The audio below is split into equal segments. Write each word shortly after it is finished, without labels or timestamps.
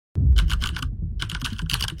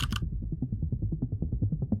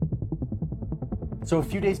So a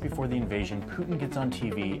few days before the invasion, Putin gets on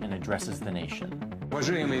TV and addresses the nation.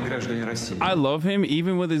 I love him,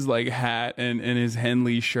 even with his like hat and his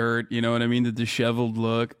Henley shirt, you know what I mean? The disheveled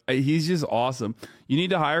look. He's just awesome. You need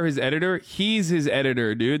to hire his editor. He's his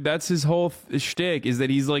editor, dude. That's his whole shtick, is that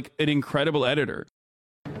he's like an incredible editor.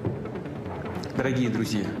 Дорогие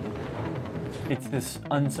друзья. It's this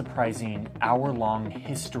unsurprising hour-long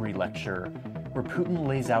history lecture where Putin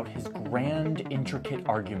lays out his grand, intricate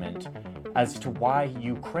argument as to why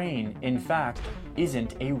Ukraine, in fact,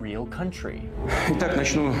 isn't a real country. Итак,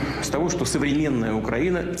 начну с того, что современная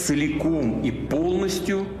Украина целиком и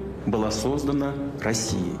полностью была создана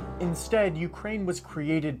Россией. Instead, Ukraine was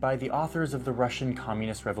created by the authors of the Russian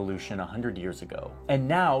Communist Revolution 100 years ago. And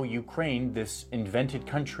now Ukraine, this invented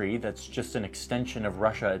country that's just an extension of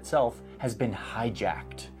Russia itself, has been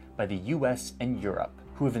hijacked by the US and Europe,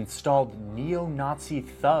 who have installed neo-Nazi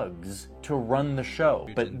thugs to run the show.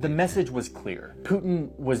 But the message was clear.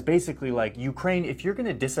 Putin was basically like, Ukraine, if you're going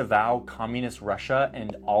to disavow communist Russia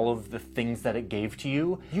and all of the things that it gave to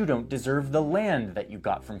you, you don't deserve the land that you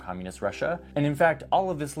got from communist Russia. And in fact,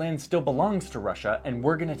 all of this land still belongs to Russia, and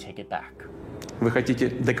we're going to take it back. Вы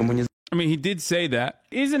хотите декоммунизацию? I mean, he did say that.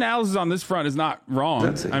 His analysis on this front is not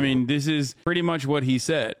wrong. I mean, this is pretty much what he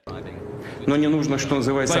said. Но не нужно, что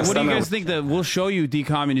называется, like, what do you guys think that we'll show you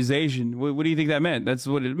decommunization? What do you think that meant? That's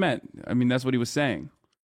what it meant. I mean, that's what he was saying.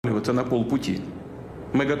 останавливаться на полпути.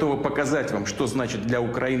 Мы готовы показать вам, что значит для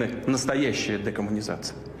Украины настоящая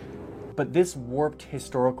декоммунизация. But this warped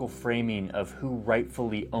historical framing of who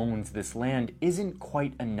rightfully owns this land isn't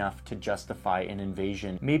quite enough to justify an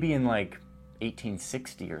invasion, maybe in like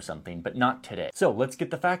 1860 or something, but not today. So let's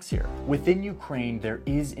get the facts here. Within Ukraine, there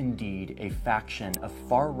is indeed a faction of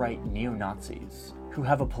far-right neo-Nazis who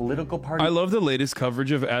have a political party. I love the latest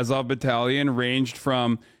coverage of Azov Battalion, ranged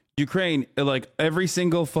from Ukraine, like every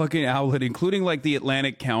single fucking outlet, including like the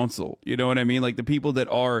Atlantic Council. You know what I mean? Like the people that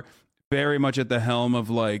are very much at the helm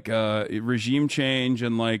of like regime change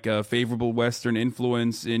and like favorable Western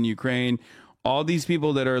influence in Ukraine. All these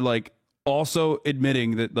people that are like also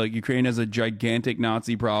admitting that like Ukraine has a gigantic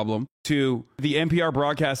Nazi problem, to the NPR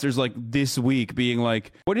broadcasters like this week being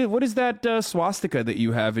like, what is that swastika that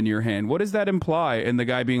you have in your hand? What does that imply? And the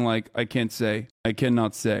guy being like, I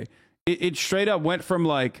cannot say. It straight up went from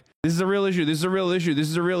like, this is a real issue, this is a real issue, this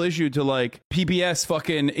is a real issue, to like PBS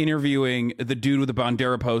fucking interviewing the dude with the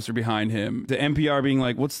Bandera poster behind him, to NPR being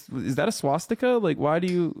like, is that a swastika? Like, why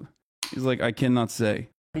do you? He's like, I cannot say.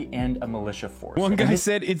 And a militia force. One guy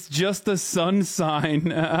said it's just a sun sign.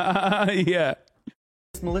 Yeah.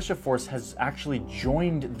 This militia force has actually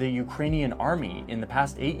joined the Ukrainian army in the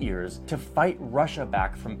past 8 years to fight Russia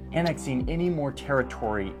back from annexing any more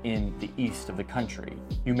territory in the east of the country.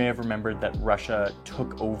 You may have remembered that Russia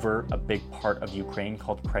took over a big part of Ukraine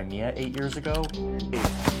called Crimea 8 years ago.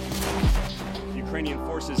 Ukrainian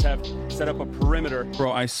forces have set up a perimeter.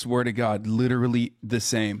 Bro, I swear to God, literally the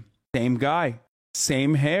same. Same guy.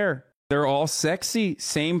 Same hair. They're all sexy.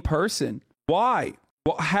 Same person. Why?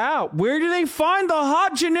 Well, how? Where do they find the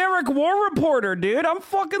hot generic war reporter, dude? I'm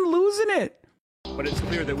fucking losing it. But it's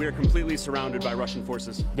clear that we are completely surrounded by Russian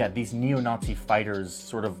forces. Yeah, these neo-Nazi fighters,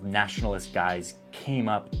 sort of nationalist guys, came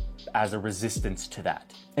up as a resistance to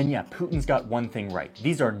that. And yeah, Putin's got one thing right.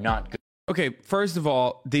 These are not good. Okay, first of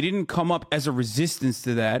all, they didn't come up as a resistance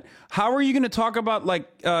to that. How are you going to talk about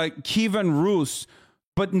like Kievan Rus,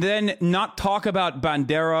 but then not talk about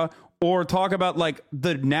Bandera or talk about like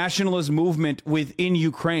the nationalist movement within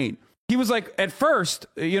Ukraine? He was like, at first,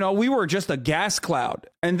 you know, we were just a gas cloud.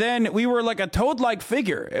 And then we were like a toad-like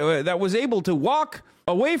figure that was able to walk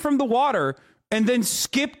away from the water and then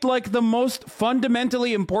skipped like the most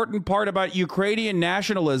fundamentally important part about Ukrainian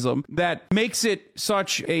nationalism that makes it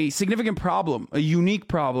such a significant problem, a unique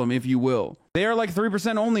problem, if you will. They are like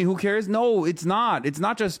 3% only. Who cares? No, it's not. It's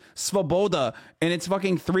not just Svoboda and it's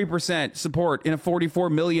fucking 3% support in a 44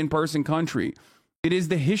 million person country. It is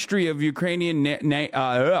the history of Ukrainian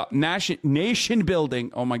nation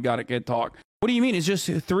building. Oh my God, I can't talk. What do you mean? It's just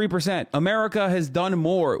 3%. America has done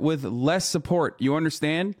more with less support. You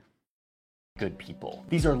understand? Good people.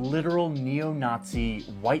 These are literal neo-Nazi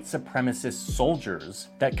white supremacist soldiers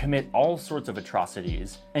that commit all sorts of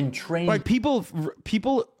atrocities and train. Like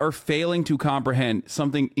people are failing to comprehend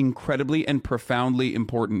something incredibly and profoundly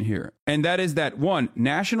important here. And that is that, one,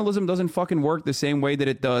 nationalism doesn't fucking work the same way that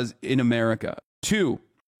it does in America. Two,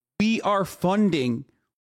 we are funding,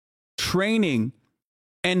 training,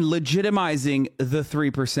 and legitimizing the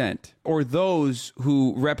 3%, or those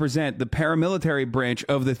who represent the paramilitary branch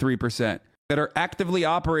of the 3%. That are actively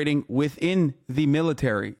operating within the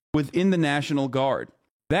military, within the National Guard.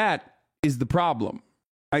 That is the problem.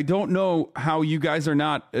 I don't know how you guys are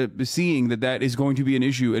not seeing that that is going to be an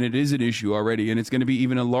issue, and it is an issue already, and it's going to be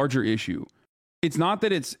even a larger issue. It's not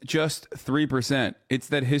that it's just 3%. It's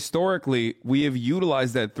that historically we have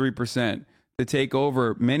utilized that 3% to take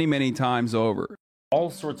over many, many times over. All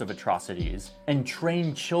sorts of atrocities and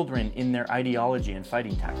train children in their ideology and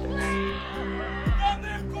fighting tactics.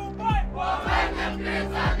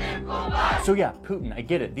 So yeah, Putin, I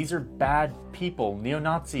get it. These are bad people,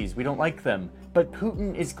 neo-Nazis. We don't like them. But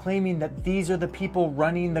Putin is claiming that these are the people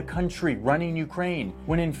running the country, running Ukraine.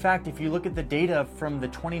 When in fact, if you look at the data from the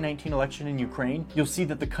 2019 election in Ukraine, you'll see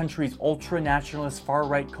that the country's ultra-nationalist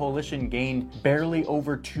far-right coalition gained barely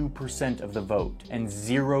over 2% of the vote and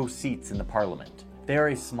 0 seats in the parliament. They are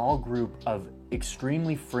a small group of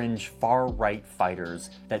extremely fringe far-right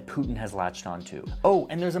fighters that Putin has latched onto. Oh,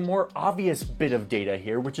 and there's a more obvious bit of data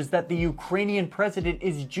here, which is that the Ukrainian president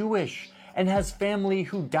is Jewish and has family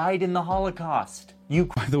who died in the Holocaust.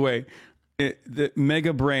 By the way, the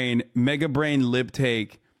mega brain lip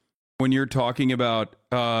take when you're talking about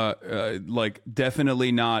like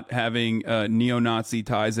definitely not having neo-Nazi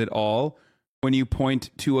ties at all, when you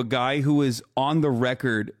point to a guy who is on the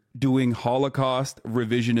record doing Holocaust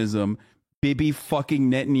revisionism, Bibi fucking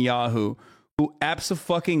Netanyahu, who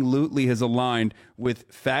abso-fucking-lutely has aligned with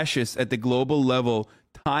fascists at the global level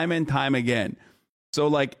time and time again. So,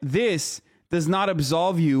 like, this does not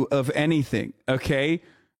absolve you of anything, okay?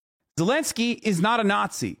 Zelensky is not a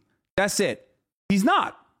Nazi. That's it. He's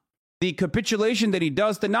not. The capitulation that he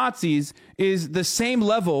does to Nazis is the same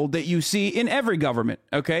level that you see in every government,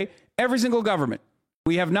 okay? Every single government.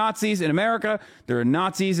 We have Nazis in America. There are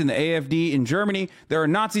Nazis in the AfD in Germany. There are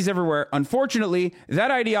Nazis everywhere. Unfortunately, that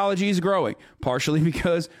ideology is growing, partially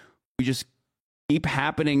because we just keep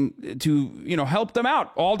happening to, you know, help them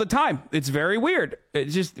out all the time. It's very weird.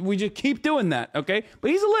 It's just, we just keep doing that, okay? But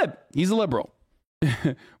he's a lib. He's a liberal.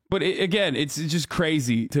 But again, it's just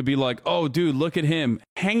crazy to be like, oh, dude, look at him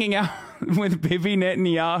hanging out with Bibi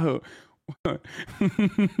Netanyahu.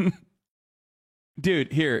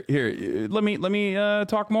 Dude, here, let me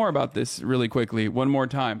talk more about this really quickly one more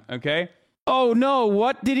time, okay? Oh no,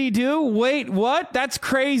 what did he do? Wait, what? That's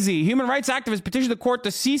crazy. Human rights activists petitioned the court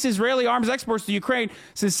to cease Israeli arms exports to Ukraine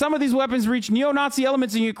since some of these weapons reach neo-Nazi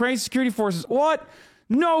elements in Ukraine's security forces. What?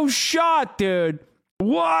 No shot, dude.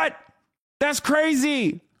 What? That's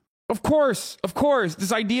crazy. Of course.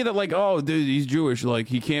 This idea that like, oh, dude, he's Jewish, like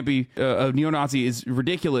he can't be a neo-Nazi is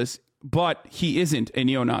ridiculous, but he isn't a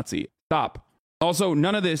neo-Nazi. Stop. Also,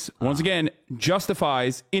 none of this, once again,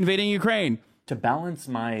 justifies invading Ukraine. To balance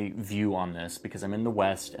my view on this, because I'm in the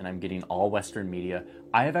West and I'm getting all Western media,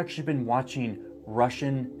 I have actually been watching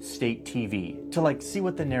Russian state TV to like see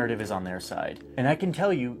what the narrative is on their side. And I can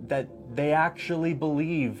tell you that they actually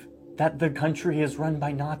believe that the country is run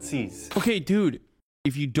by Nazis. Okay, dude,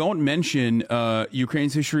 if you don't mention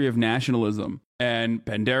Ukraine's history of nationalism and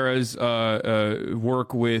Bandera's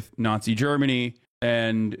work with Nazi Germany,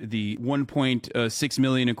 and the 1.6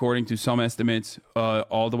 million, according to some estimates,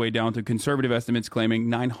 all the way down to conservative estimates claiming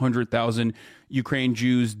 900,000 Ukraine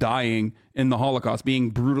Jews dying in the Holocaust,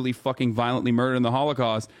 being brutally fucking violently murdered in the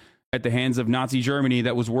Holocaust at the hands of Nazi Germany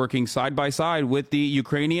that was working side by side with the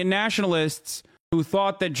Ukrainian nationalists who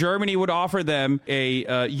thought that Germany would offer them a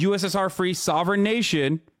USSR-free sovereign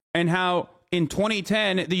nation, and how in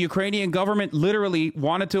 2010, the Ukrainian government literally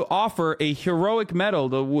wanted to offer a heroic medal,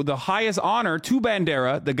 the highest honor, to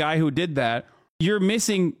Bandera, the guy who did that. You're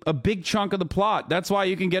missing a big chunk of the plot. That's why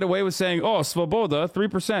you can get away with saying, oh, Svoboda,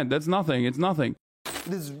 3%. That's nothing. It's nothing.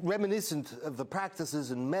 It is reminiscent of the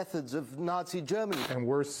practices and methods of Nazi Germany. And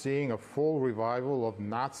we're seeing a full revival of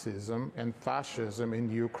Nazism and fascism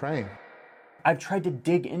in Ukraine. I've tried to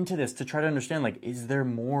dig into this to try to understand, like, is there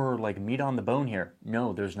more, like, meat on the bone here?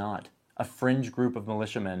 No, there's not. A fringe group of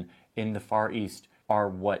militiamen in the Far East are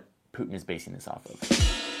what Putin is basing this off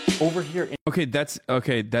of. Over here...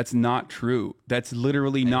 That's not true. That's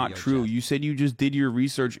literally not true. You said you just did your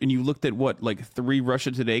research and you looked at, what, like 3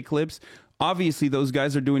 Russia Today clips? Obviously, those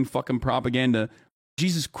guys are doing fucking propaganda.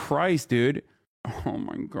 Jesus Christ, dude. Oh,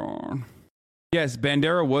 my God. Yes,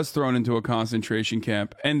 Bandera was thrown into a concentration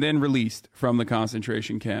camp and then released from the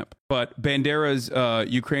concentration camp. But Bandera's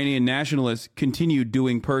Ukrainian nationalists continued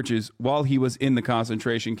doing purges while he was in the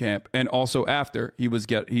concentration camp, and also after he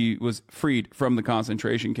was freed from the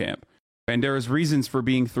concentration camp. Bandera's reasons for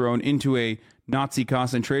being thrown into a Nazi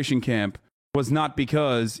concentration camp was not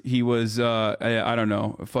because he was, I don't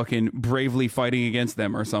know, fucking bravely fighting against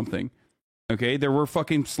them or something. Okay, there were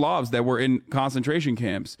fucking Slavs that were in concentration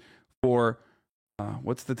camps for...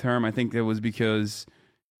 what's the term? I think it was because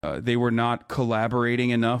they were not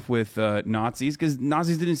collaborating enough with Nazis, because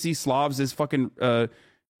Nazis didn't see Slavs as fucking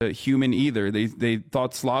human either. They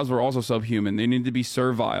thought Slavs were also subhuman. They needed to be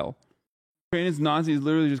servile. Ukrainians, Nazis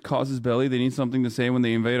literally just causes belly. They need something to say when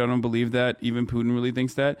they invade. I don't believe that. Even Putin really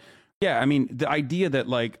thinks that. Yeah, I mean, the idea that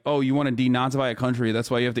like, oh, you want to denazify a country, that's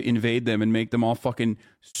why you have to invade them and make them all fucking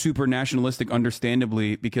super nationalistic,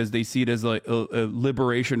 understandably, because they see it as like a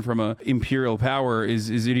liberation from a imperial power is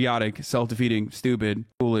idiotic, self-defeating, stupid,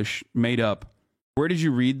 foolish, made up. Where did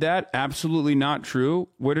you read that? Absolutely not true.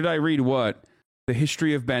 Where did I read what? The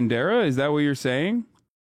history of Bandera? Is that what you're saying?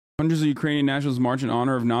 Hundreds of Ukrainian nationals march in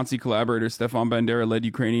honor of Nazi collaborator Stefan Bandera led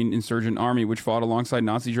Ukrainian insurgent army, which fought alongside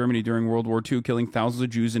Nazi Germany during World War II, killing thousands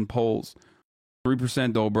of Jews and Poles.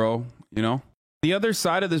 3% though, bro. You know? The other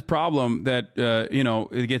side of this problem that, you know,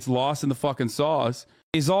 it gets lost in the fucking sauce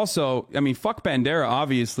is also, I mean, fuck Bandera,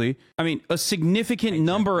 obviously. I mean, a significant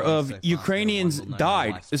number of Ukrainians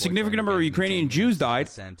died. A significant number of Ukrainian Jews died.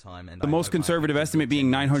 The most conservative estimate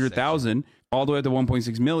being 900,000, all the way up to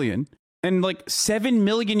 1.6 million. And like 7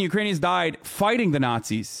 million Ukrainians died fighting the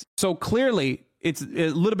Nazis. So clearly, it's a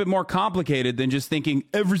little bit more complicated than just thinking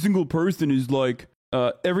every single person is like,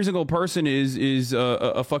 every single person is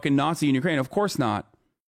a fucking Nazi in Ukraine. Of course not.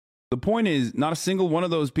 The point is, not a single one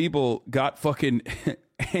of those people got fucking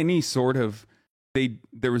any sort of,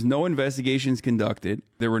 there was no investigations conducted.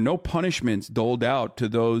 There were no punishments doled out to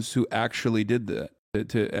those who actually did that,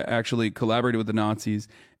 to actually collaborated with the Nazis.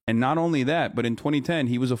 And not only that, but in 2010,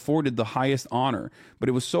 he was afforded the highest honor. But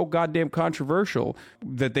it was so goddamn controversial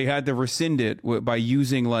that they had to rescind it by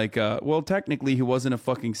using like, well, technically he wasn't a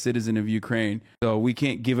fucking citizen of Ukraine, so we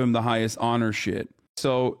can't give him the highest honor shit.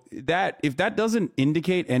 So that, if that doesn't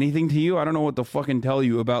indicate anything to you, I don't know what to fucking tell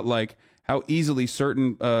you about like how easily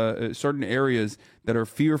certain areas that are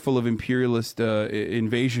fearful of imperialist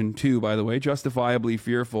invasion too, by the way, justifiably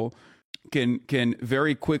fearful, can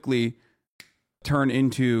very quickly turn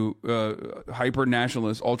into hyper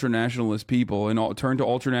nationalist, ultra nationalist people, and turn to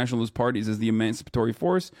ultra nationalist parties as the emancipatory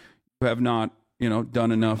force, who have not, you know,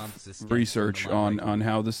 done enough research on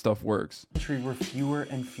how this stuff works. Country where fewer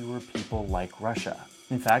and fewer people like Russia.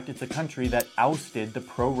 In fact, it's a country that ousted the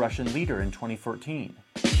pro-Russian leader in 2014.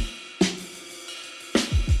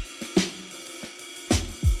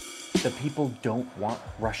 The people don't want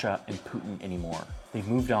Russia and Putin anymore. They've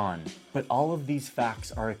moved on. But all of these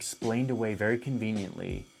facts are explained away very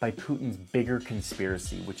conveniently by Putin's bigger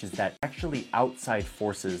conspiracy, which is that actually outside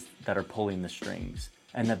forces that are pulling the strings,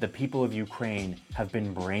 and that the people of Ukraine have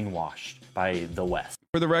been brainwashed by the West.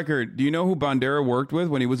 For the record, do you know who Bandera worked with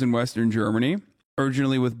when he was in Western Germany?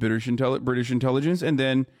 Originally with British intelligence, and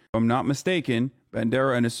then, if I'm not mistaken,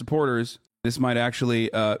 Bandera and his supporters, this might actually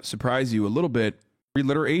surprise you a little bit,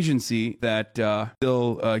 three-letter agency that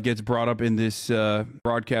still gets brought up in this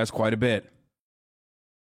broadcast quite a bit.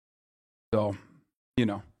 So, you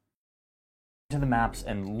know. To the maps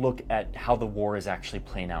and look at how the war is actually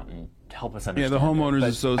playing out and help us understand. Yeah, the Homeowners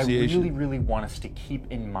Association. I really want us to keep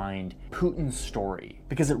in mind Putin's story,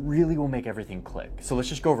 because it really will make everything click. So let's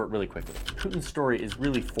just go over it really quickly. Putin's story is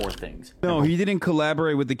really four things. No, he didn't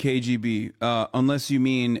collaborate with the KGB, unless you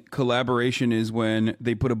mean collaboration is when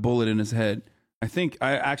they put a bullet in his head. I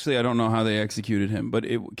don't know how they executed him, but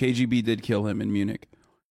KGB did kill him in Munich.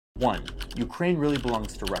 1. Ukraine really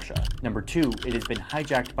belongs to Russia. Number 2, it has been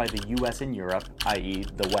hijacked by the US and Europe, i.e.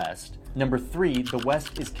 the West. Number 3, the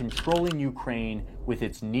West is controlling Ukraine with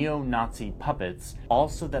its neo-Nazi puppets,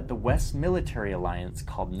 also that the West military alliance,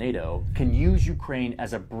 called NATO, can use Ukraine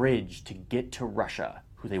as a bridge to get to Russia,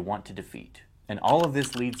 who they want to defeat. And all of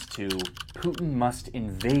this leads to Putin must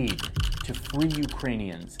invade to free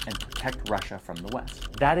Ukrainians and protect Russia from the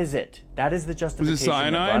West. That is it. That is the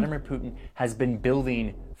justification that Vladimir Putin has been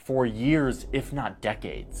building for years, if not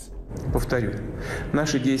decades. Повторю,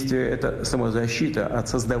 наши действия – это самозащита от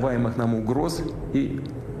создаваемых нам угроз и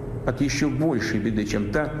от еще большей беды,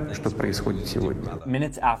 чем та, что происходит сегодня.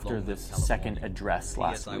 Minutes after this second address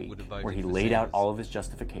last week, where he laid out all of his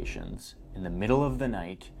justifications, in the middle of the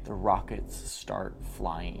night, the rockets start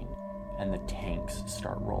flying and the tanks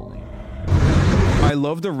start rolling. I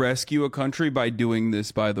love to rescue a country by doing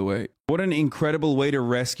this, by the way. What an incredible way to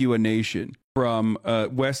rescue a nation from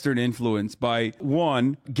Western influence by,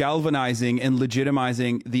 one, galvanizing and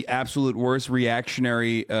legitimizing the absolute worst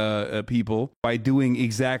reactionary people by doing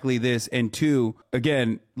exactly this, and two,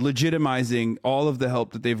 again, legitimizing all of the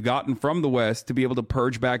help that they've gotten from the West to be able to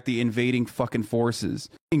purge back the invading fucking forces.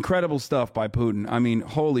 Incredible stuff by Putin. I mean,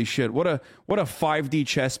 holy shit, what a 5D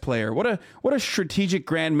chess player. What a strategic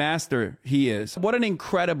grandmaster he is. What an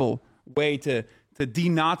incredible way to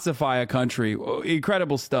denazify a country.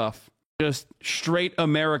 Incredible stuff. Just straight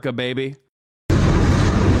America, baby.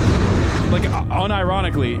 like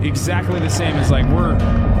unironically, exactly the same as like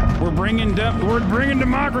we're bringing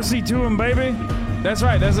democracy to him, baby. That's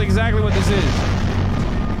right. That's exactly what this is.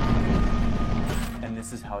 And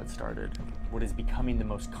this is how it started. What is becoming the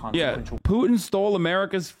most consequential. Yeah, Putin stole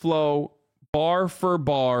America's flow, bar for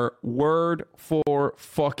bar, word for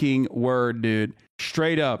fucking word, dude.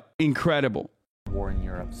 Straight up, incredible. War in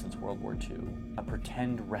Europe since World War II, a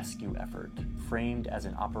pretend rescue effort framed as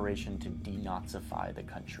an operation to denazify the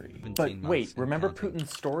country. But wait, remember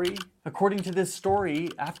Putin's story? According to this story,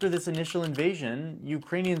 after this initial invasion,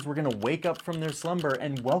 Ukrainians were going to wake up from their slumber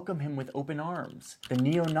and welcome him with open arms. The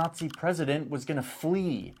neo-Nazi president was going to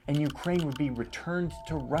flee, and Ukraine would be returned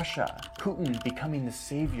to Russia, Putin becoming the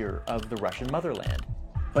savior of the Russian motherland.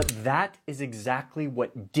 But that is exactly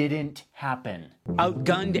what didn't happen.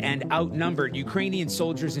 Outgunned and outnumbered, Ukrainian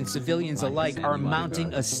soldiers and civilians alike are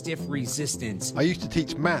mounting a stiff resistance. I used to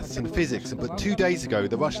teach maths and physics, but 2 days ago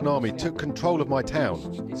the Russian army took control of my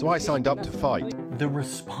town, so I signed up to fight. The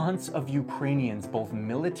response of Ukrainians, both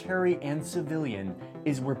military and civilian,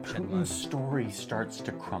 is where Putin's story starts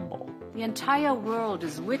to crumble. The entire world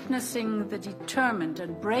is witnessing the determined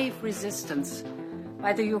and brave resistance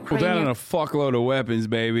by the Ukrainian. Put that on a fuckload of weapons,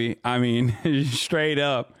 baby. I mean, straight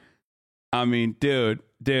up. I mean, dude,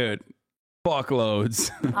 fuckloads.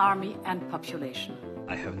 Army and population.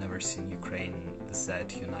 I have never seen Ukraine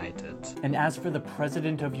that united. And as for the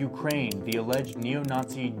president of Ukraine, the alleged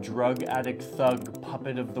neo-Nazi drug addict thug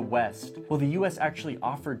puppet of the West, well, the US actually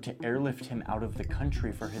offered to airlift him out of the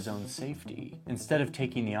country for his own safety. Instead of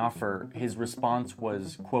taking the offer, his response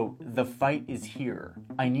was, quote, "The fight is here.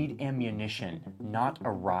 I need ammunition, not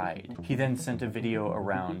a ride." He then sent a video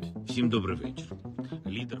around to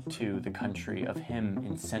the country of him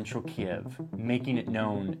in central Kiev, making it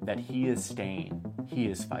known that he is staying, he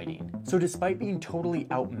is fighting. So despite being totally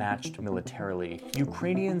outmatched militarily,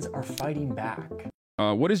 Ukrainians are fighting back.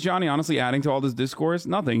 What is Johnny honestly adding to all this discourse?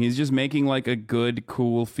 Nothing. He's just making like a good,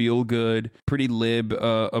 cool, feel-good, pretty lib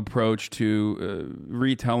approach to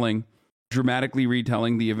dramatically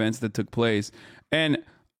retelling the events that took place. And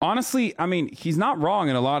honestly, I mean, he's not wrong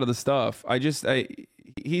in a lot of the stuff.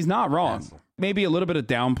 He's not wrong. Maybe a little bit of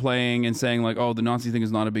downplaying and saying like, oh, the Nazi thing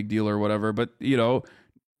is not a big deal or whatever. But, you know,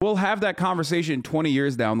 we'll have that conversation 20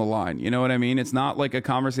 years down the line. You know what I mean? It's not like a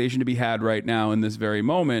conversation to be had right now in this very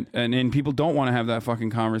moment. And people don't want to have that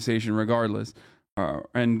fucking conversation regardless.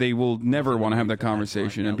 And they will never want to have that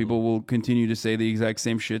conversation. And people will continue to say the exact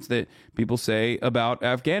same shits that people say about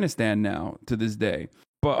Afghanistan now to this day.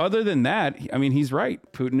 But other than that, I mean, he's right.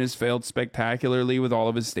 Putin has failed spectacularly with all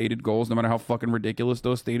of his stated goals, no matter how fucking ridiculous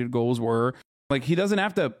those stated goals were. Like, he doesn't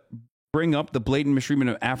have to bring up the blatant mistreatment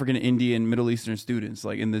of African, Indian, Middle Eastern students,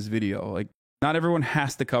 like in this video. Like, not everyone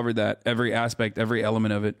has to cover that, every aspect, every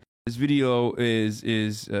element of it. This video is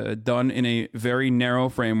done in a very narrow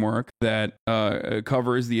framework that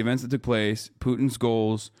covers the events that took place, Putin's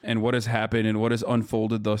goals, and what has happened and what has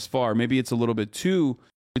unfolded thus far. Maybe it's a little too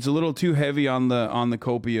heavy on the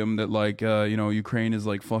copium that, like, you know, Ukraine is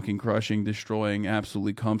like fucking crushing, destroying,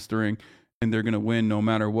 absolutely comstering, and they're going to win no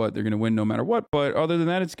matter what. They're going to win no matter what. But other than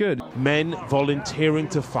that, it's good. Men volunteering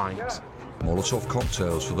to fight. Molotov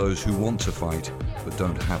cocktails for those who want to fight but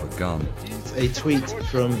don't have a gun. A tweet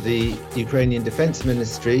from the Ukrainian Defense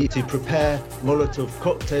Ministry to prepare Molotov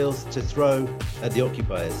cocktails to throw at the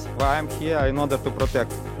occupiers. Well, I'm here in order to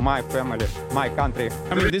protect my family, my country.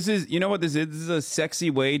 I mean, this is, you know what this is? This is a sexy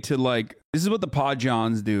way to, like, this is what the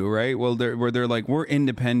Podjons do, right? Well, they're like, we're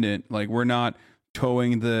independent. Like, we're not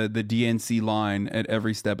towing the DNC line at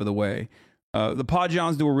every step of the way. The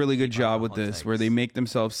Podjons do a really good job with this, where they make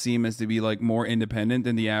themselves seem as to be like more independent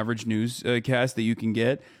than the average newscast that you can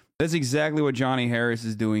get. That's exactly what Johnny Harris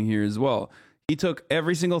is doing here as well. He took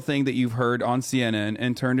every single thing that you've heard on CNN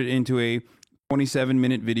and turned it into a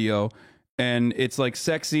 27-minute video, and it's like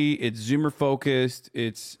sexy, it's Zoomer focused,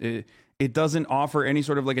 it doesn't offer any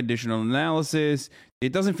sort of like additional analysis.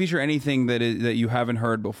 It doesn't feature anything that you haven't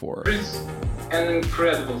heard before. An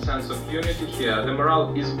incredible sense of unity here. The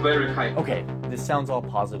morale is very high. Okay, this sounds all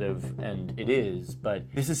positive, and it is, but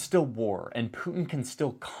this is still war, and Putin can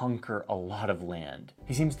still conquer a lot of land.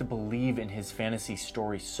 He seems to believe in his fantasy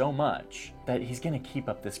story so much that he's gonna keep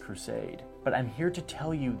up this crusade. But I'm here to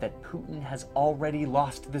tell you that Putin has already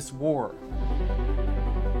lost this war.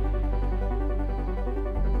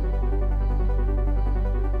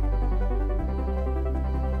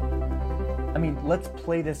 I mean, let's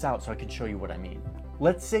play this out so I can show you what I mean.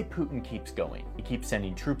 Let's say Putin keeps going. He keeps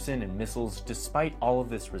sending troops in and missiles despite all of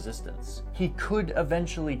this resistance. He could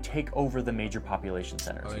eventually take over the major population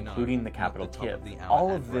centers, including the capital Kiev.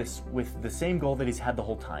 All of this with the same goal that he's had the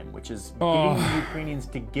whole time, which is getting the Ukrainians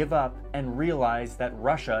to give up and realize that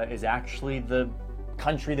Russia is actually the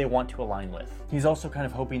country they want to align with. He's also kind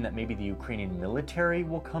of hoping that maybe the Ukrainian military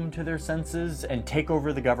will come to their senses and take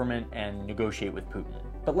over the government and negotiate with Putin.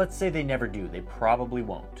 But let's say they never do. They probably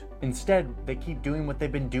won't. Instead, they keep doing what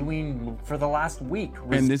they've been doing for the last week.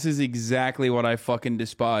 And this is exactly what I fucking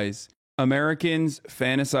despise. Americans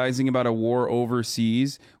fantasizing about a war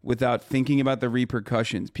overseas without thinking about the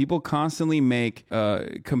repercussions. People constantly make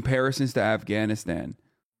comparisons to Afghanistan.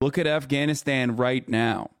 Look at Afghanistan right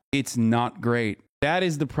now. It's not great. That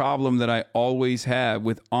is the problem that I always have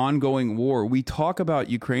with ongoing war. We talk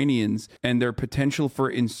about Ukrainians and their potential for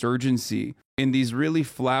insurgency in these really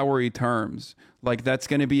flowery terms. Like that's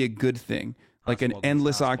going to be a good thing. Like an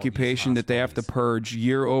endless occupation that they have to purge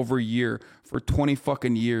year over year for 20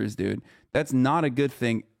 fucking years, dude. That's not a good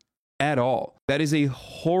thing at all. That is a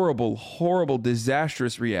horrible, horrible,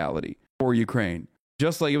 disastrous reality for Ukraine.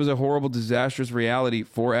 Just like it was a horrible, disastrous reality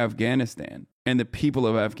for Afghanistan and the people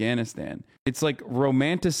of Afghanistan. It's like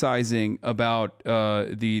romanticizing about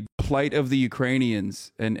the plight of the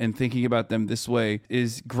Ukrainians and thinking about them this way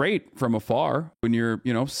is great from afar when you're,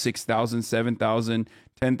 6,000, 7,000,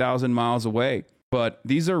 10,000 miles away. But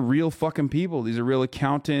these are real fucking people. These are real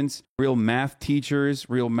accountants, real math teachers,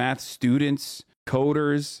 real math students,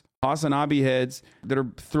 coders, Hasanabi heads that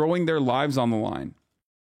are throwing their lives on the line.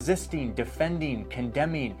 Resisting, defending,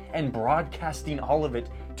 condemning, and broadcasting all of it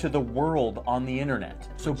to the world on the internet.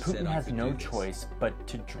 So Putin has no choice but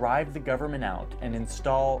to drive the government out and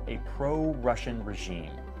install a pro-Russian regime.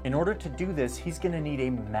 In order to do this, he's going to need a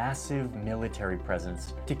massive military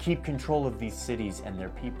presence to keep control of these cities and their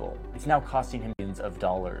people. It's now costing him millions of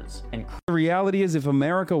dollars. And the reality is, if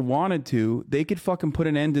America wanted to, they could fucking put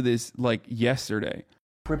an end to this like yesterday.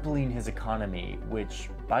 Crippling his economy, which,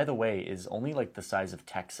 by the way, is only like the size of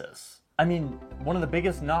Texas. I mean, one of the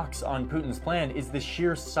biggest knocks on Putin's plan is the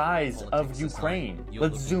sheer size of Ukraine.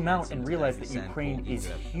 Let's zoom out and realize that Ukraine is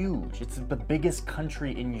huge. It's the biggest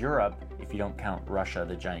country in Europe, if you don't count Russia,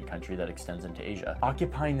 the giant country that extends into Asia.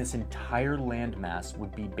 Occupying this entire landmass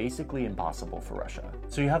would be basically impossible for Russia.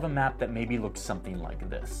 So you have a map that maybe looks something like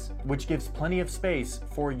this, which gives plenty of space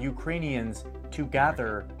for Ukrainians to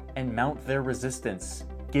gather and mount their resistance,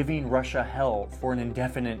 giving Russia hell for an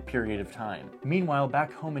indefinite period of time. Meanwhile,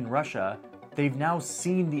 back home in Russia, they've now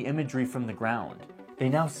seen the imagery from the ground. They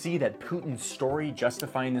now see that Putin's story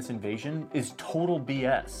justifying this invasion is total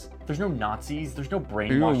BS. There's no Nazis, there's no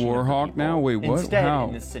brainwashing. Are you a Warhawk now? Wait, what? Instead, How?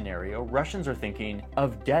 in this scenario, Russians are thinking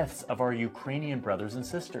of deaths of our Ukrainian brothers and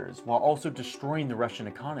sisters, while also destroying the Russian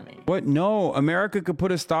economy. What? No, America could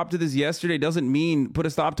put a stop to this yesterday doesn't mean put a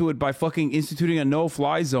stop to it by fucking instituting a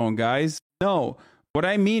no-fly zone, guys. No. What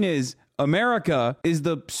I mean is, America is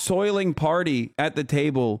the soiling party at the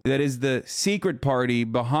table that is the secret party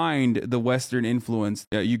behind the Western influence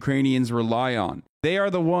that Ukrainians rely on. They are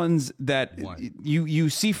the ones that you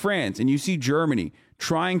see France and you see Germany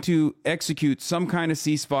trying to execute some kind of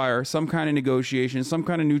ceasefire, some kind of negotiation, some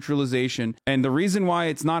kind of neutralization. And the reason why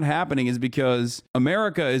it's not happening is because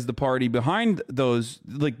America is the party behind those,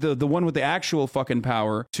 like the one with the actual fucking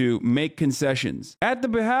power to make concessions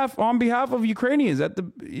on behalf of Ukrainians.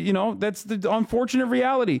 That's the unfortunate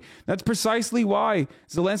reality. That's precisely why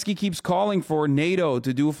Zelensky keeps calling for NATO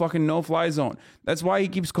to do a fucking no-fly zone. That's why he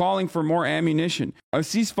keeps calling for more ammunition. A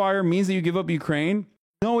ceasefire means that you give up Ukraine?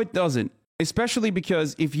 No, it doesn't. Especially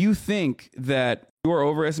because if you think that you are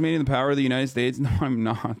overestimating the power of the United States, no, I'm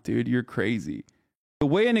not, dude. You're crazy. The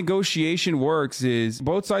way a negotiation works is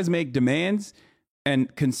both sides make demands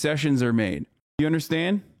and concessions are made. You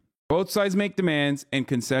understand? Both sides make demands and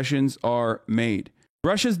concessions are made.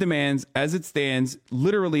 Russia's demands, as it stands,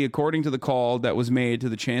 literally according to the call that was made to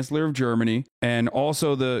the Chancellor of Germany and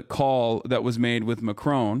also the call that was made with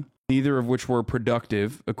Macron, neither of which were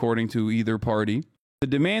productive according to either party. The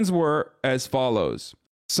demands were as follows.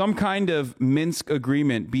 Some kind of Minsk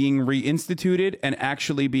agreement being reinstituted and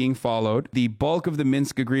actually being followed. The bulk of the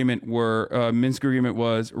Minsk agreement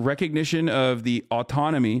was recognition of the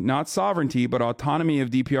autonomy, not sovereignty, but autonomy of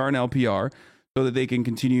DPR and LPR, so that they can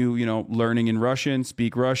continue, learning in Russian,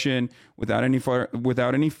 speak Russian without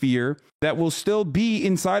any fear. That will still be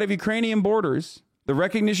inside of Ukrainian borders. The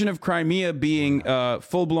recognition of Crimea being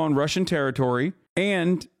full-blown Russian territory,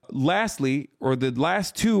 and lastly, or the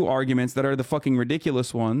last two arguments that are the fucking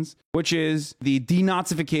ridiculous ones, which is the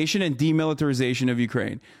denazification and demilitarization of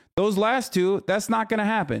Ukraine. Those last two, that's not going to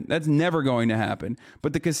happen. That's never going to happen.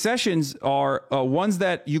 But the concessions are ones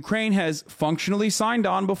that Ukraine has functionally signed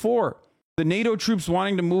on before. The NATO troops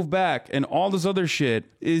wanting to move back and all this other shit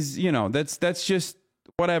is, you know, that's just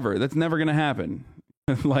whatever. That's never going to happen.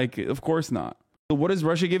 Like, of course not. So what is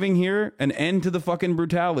Russia giving here? An end to the fucking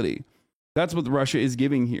brutality. That's what Russia is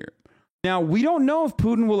giving here. Now, we don't know if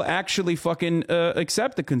Putin will actually fucking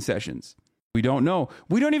accept the concessions. We don't know.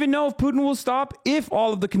 We don't even know if Putin will stop if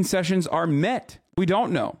all of the concessions are met. We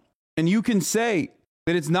don't know. And you can say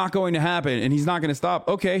that it's not going to happen and he's not going to stop.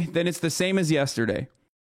 Okay, then it's the same as yesterday.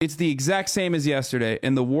 It's the exact same as yesterday,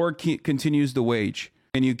 and the war continues to wage,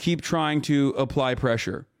 and you keep trying to apply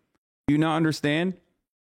pressure. Do you not understand?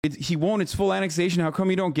 He won't. It's full annexation. How come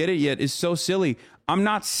you don't get it yet? Is so silly. I'm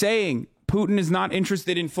not saying Putin is not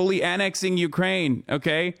interested in fully annexing Ukraine,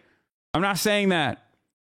 okay? I'm not saying that.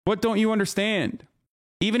 What don't you understand?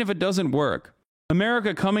 Even if it doesn't work,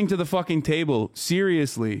 America coming to the fucking table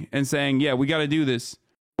seriously and saying, yeah, we got to do this.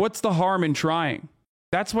 What's the harm in trying?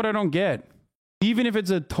 That's what I don't get. Even if it's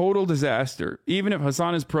a total disaster, even if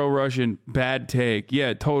Hassan is pro-Russian, bad take.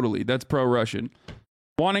 Yeah, totally. That's pro-Russian.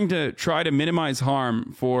 Wanting to try to minimize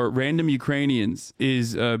harm for random Ukrainians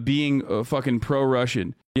is being fucking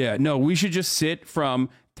pro-Russian. Yeah, no, we should just sit from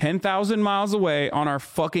 10,000 miles away on our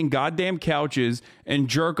fucking goddamn couches and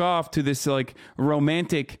jerk off to this like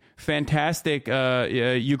romantic, fantastic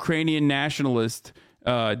Ukrainian nationalist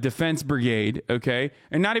defense brigade, okay?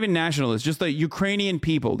 And not even nationalists, just the Ukrainian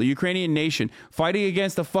people, the Ukrainian nation fighting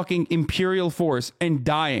against a fucking imperial force and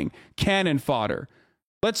dying. Cannon fodder.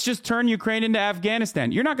 Let's just turn Ukraine into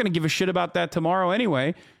Afghanistan. You're not going to give a shit about that tomorrow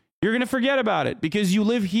anyway. You're going to forget about it because you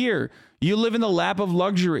live here. You live in the lap of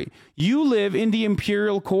luxury. You live in the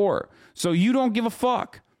imperial core. So you don't give a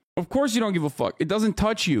fuck. Of course you don't give a fuck. It doesn't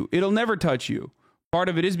touch you. It'll never touch you. Part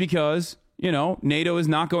of it is because, you know, NATO is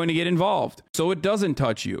not going to get involved. So it doesn't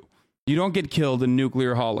touch you. You don't get killed in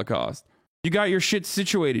nuclear holocaust. You got your shit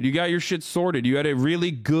situated. You got your shit sorted. You had a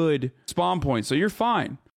really good spawn point. So you're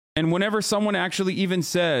fine. And whenever someone even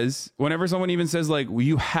says like, well,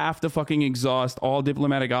 you have to fucking exhaust all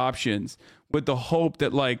diplomatic options with the hope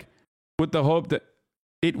that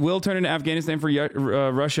it will turn into Afghanistan for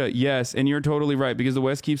Russia. Yes. And you're totally right because the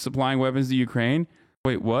West keeps supplying weapons to Ukraine.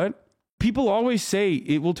 Wait, what? People always say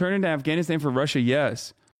it will turn into Afghanistan for Russia.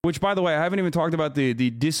 Yes. Which, by the way, I haven't even talked about the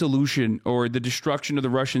dissolution or the destruction of the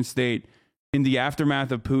Russian state in the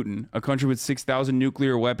aftermath of Putin, a country with 6,000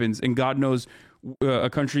 nuclear weapons, and God knows a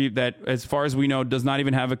country that, as far as we know, does not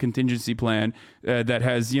even have a contingency plan, that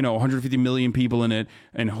has, 150 million people in it.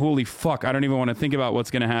 And holy fuck, I don't even want to think about what's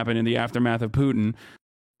going to happen in the aftermath of Putin.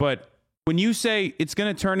 But when you say it's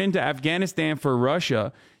going to turn into Afghanistan for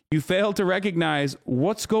Russia, you fail to recognize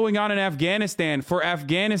what's going on in Afghanistan for for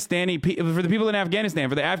the people in Afghanistan,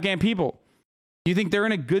 for the Afghan people. You think they're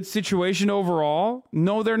in a good situation overall?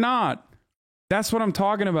 No, they're not. That's what I'm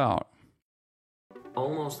talking about.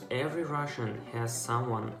 Almost every Russian has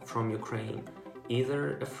someone from Ukraine,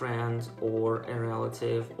 either a friend or a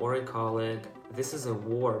relative or a colleague. This is a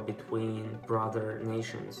war between brother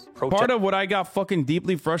nations. Part of what I got fucking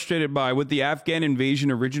deeply frustrated by with the Afghan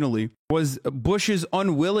invasion originally was Bush's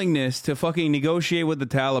unwillingness to fucking negotiate with the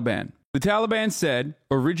Taliban. The Taliban said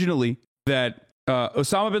originally that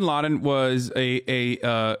Osama bin Laden was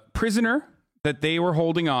a prisoner that they were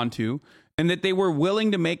holding on to, and that they were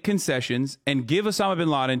willing to make concessions and give Osama bin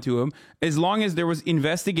Laden to him as long as there was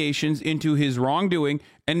investigations into his wrongdoing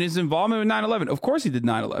and his involvement with 9/11. Of course he did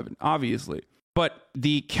 9/11, obviously. But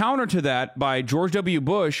the counter to that by George W.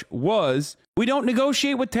 Bush was, we don't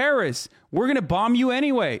negotiate with terrorists. We're going to bomb you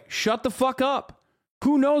anyway. Shut the fuck up.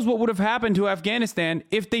 Who knows what would have happened to Afghanistan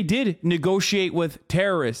if they did negotiate with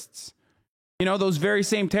terrorists? You know, those very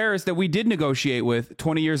same terrorists that we did negotiate with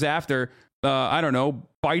 20 years after,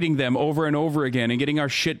 fighting them over and over again and getting our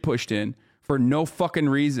shit pushed in for no fucking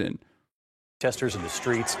reason. Protesters in the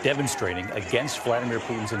streets demonstrating against Vladimir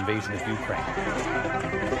Putin's invasion of Ukraine.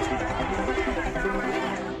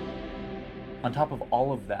 On top of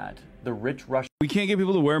all of that, the rich Russian... We can't get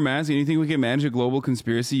people to wear masks. And you think we can manage a global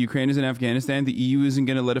conspiracy? Ukraine is in Afghanistan. The EU isn't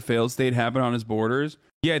going to let a failed state happen on its borders.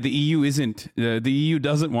 Yeah, the EU isn't. The EU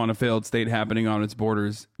doesn't want a failed state happening on its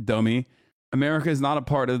borders, dummy. America is not a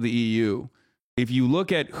part of the EU. If you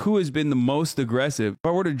look at who has been the most aggressive, if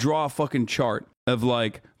I were to draw a fucking chart of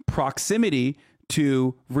like proximity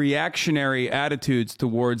to reactionary attitudes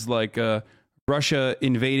towards like Russia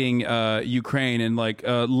invading Ukraine and like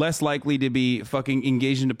less likely to be fucking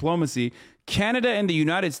engaged in diplomacy, Canada and the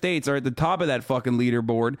United States are at the top of that fucking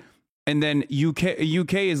leaderboard. And then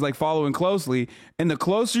UK is like following closely. And the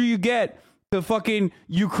closer you get to fucking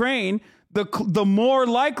Ukraine, the more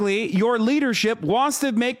likely your leadership wants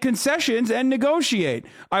to make concessions and negotiate.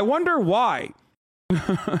 I wonder why.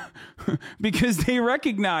 Because they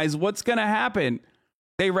recognize what's going to happen.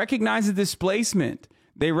 They recognize the displacement.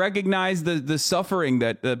 They recognize the suffering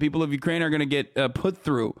that the people of Ukraine are going to get put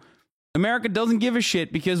through. America doesn't give a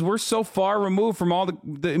shit because we're so far removed from all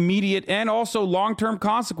the immediate and also long-term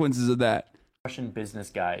consequences of that. Russian business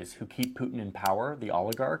guys who keep Putin in power, the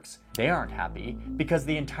oligarchs, they aren't happy because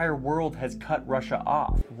the entire world has cut Russia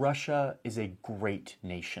off. Russia is a great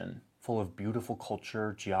nation, full of beautiful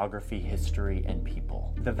culture, geography, history, and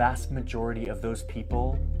people. The vast majority of those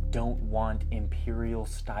people don't want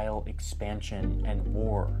imperial-style expansion and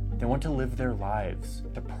war. They want to live their lives,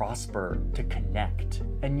 to prosper, to connect.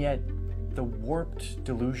 And yet, the warped,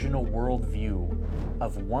 delusional worldview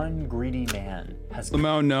of one greedy man has...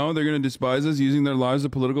 Somehow, no, they're going to despise us using their lives as a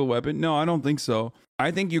political weapon? No, I don't think so.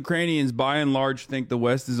 I think Ukrainians, by and large, think the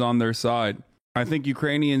West is on their side. I think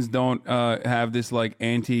Ukrainians don't have this, like,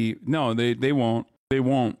 No, they won't. They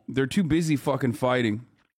won't. They're too busy fucking fighting.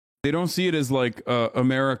 They don't see it as like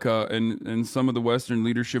America and some of the Western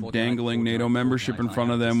leadership dangling NATO membership in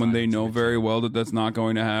front of them when they know very well that that's not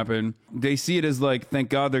going to happen. They see it as like,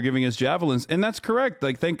 thank God they're giving us javelins. And that's correct.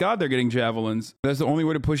 Like, thank God they're getting javelins. That's the only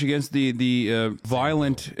way to push against the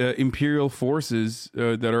violent imperial forces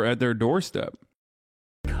that are at their doorstep.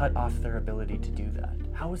 Cut off their ability to do that.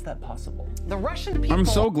 How is that possible? The Russian people... I'm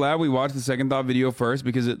so glad we watched the Second Thought video first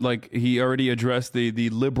because it he already addressed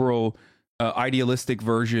the liberal... idealistic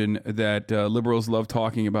version that liberals love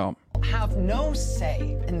talking about. Have no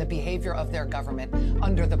say in the behavior of their government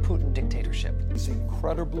under the Putin dictatorship. These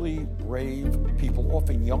incredibly brave people,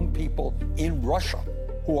 often young people in Russia,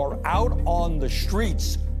 who are out on the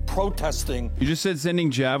streets protesting. You just said sending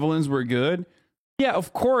javelins were good? Yeah,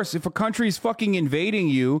 of course. If a country is fucking invading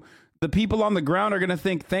you, the people on the ground are going to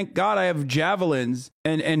think, thank God I have javelins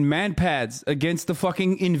and man-pads against the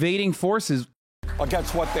fucking invading forces.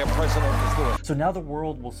 Against what their president is doing. So now the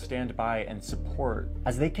world will stand by and support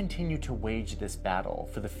as they continue to wage this battle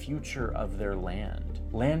for the future of their land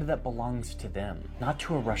that belongs to them, not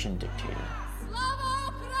to a Russian dictator.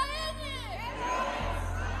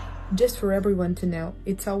 Just for everyone to know,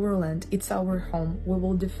 it's our land, it's our home, we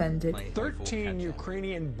will defend it. 13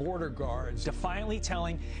 Ukrainian border guards defiantly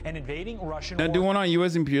telling an invading Russian... Now, do one on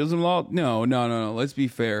U.S. imperialism law? No. Let's be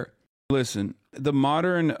fair. Listen, the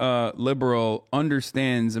modern liberal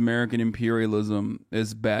understands American imperialism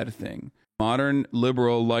as a bad thing. Modern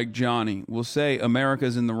liberal like Johnny will say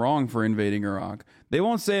America's in the wrong for invading Iraq. They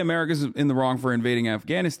won't say America's in the wrong for invading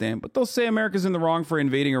Afghanistan, but they'll say America's in the wrong for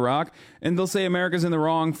invading Iraq, and they'll say America's in the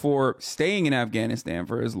wrong for staying in Afghanistan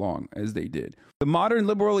for as long as they did. The modern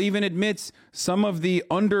liberal even admits some of the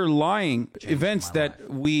underlying events that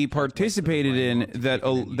we participated in that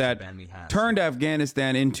turned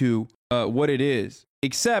Afghanistan into what it is.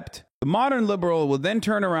 Except the modern liberal will then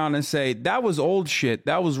turn around and say, that was old shit,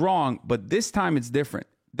 that was wrong, but this time it's different.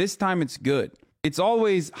 This time it's good. It's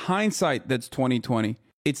always hindsight that's 20/20.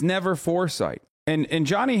 It's never foresight. And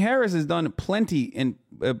Johnny Harris has done plenty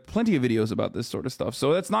of videos about this sort of stuff.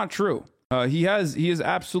 So that's not true. He has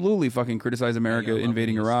absolutely fucking criticized America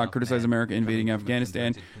invading Iraq, criticized America invading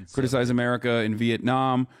Afghanistan, criticized America in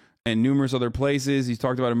Vietnam and numerous other places. He's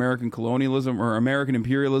talked about American colonialism or American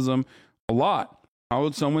imperialism a lot. How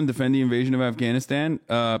would someone defend the invasion of Afghanistan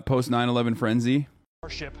post 9/11 frenzy?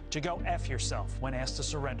 Ship to go F yourself when asked to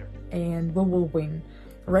surrender. And we will win.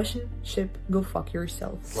 Russian ship, go fuck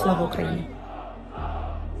yourself. Slava Ukraini.